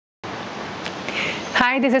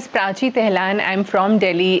Hi, this is Prachi Tehlan. I'm from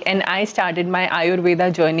Delhi and I started my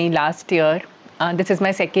Ayurveda journey last year. This is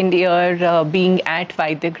my second year being at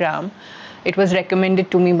Vaidyagrama. It was recommended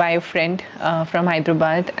to me by a friend from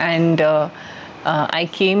Hyderabad, and I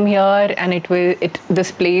came here, and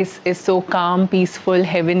this place is so calm, peaceful,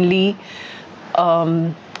 heavenly.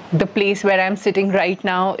 The place where I'm sitting right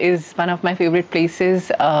now is one of my favorite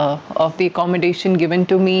places of the accommodation given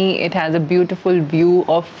to me. It has a beautiful view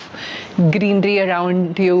of greenery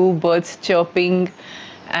around you, birds chirping,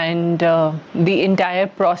 and the entire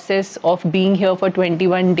process of being here for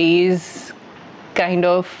 21 days kind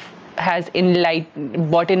of has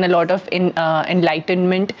brought in a lot of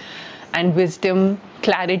enlightenment and wisdom,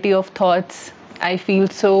 clarity of thoughts. I feel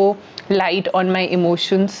so light on my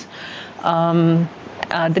emotions.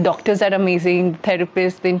 The doctors are amazing,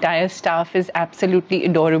 therapists, the entire staff is absolutely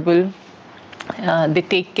adorable. They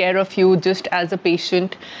take care of you just as a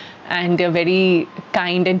patient, and they're very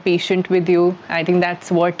kind and patient with you. I think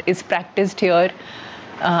that's what is practiced here.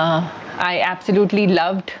 I absolutely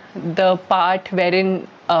loved the part wherein,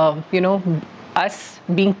 us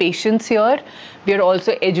being patients here, we are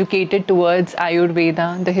also educated towards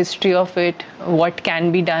Ayurveda, the history of it, what can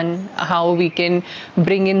be done, how we can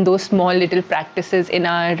bring in those small little practices in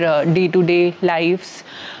our day-to-day lives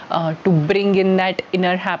to bring in that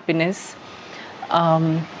inner happiness.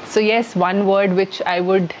 So yes, one word which I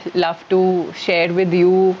would love to share with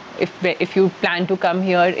you if you plan to come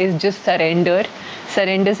here is just surrender.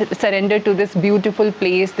 Surrender to this beautiful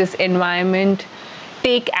place, this environment.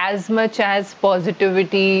 Take as much as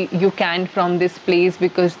positivity you can from this place,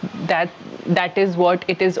 because that is what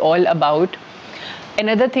it is all about.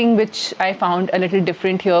 Another thing which I found a little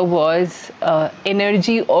different here was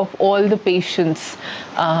energy of all the patients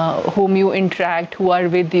whom you interact, who are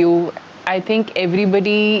with you. I think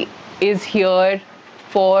everybody is here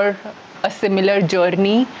for a similar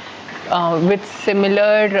journey with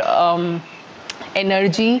similar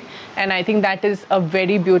energy, and I think that is a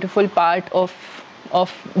very beautiful part of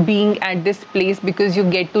being at this place, because you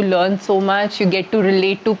get to learn so much, you get to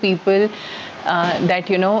relate to people, that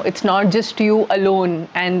it's not just you alone,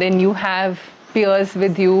 and then you have peers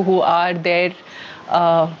with you who are there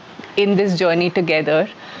in this journey together.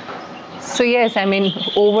 So yes, I mean,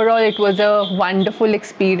 overall it was a wonderful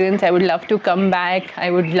experience. I would love to come back. I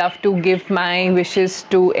would love to give my wishes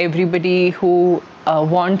to everybody who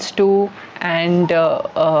wants to, and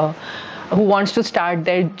who wants to start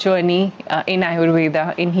their journey in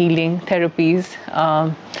Ayurveda, in healing therapies.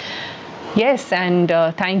 Yes, and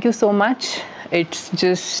thank you so much. It's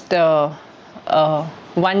just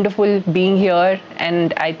wonderful being here,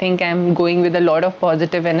 and I think I'm going with a lot of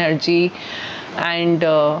positive energy and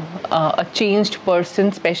a changed person,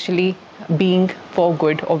 especially being for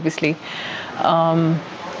good, obviously.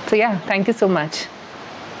 So yeah, thank you so much.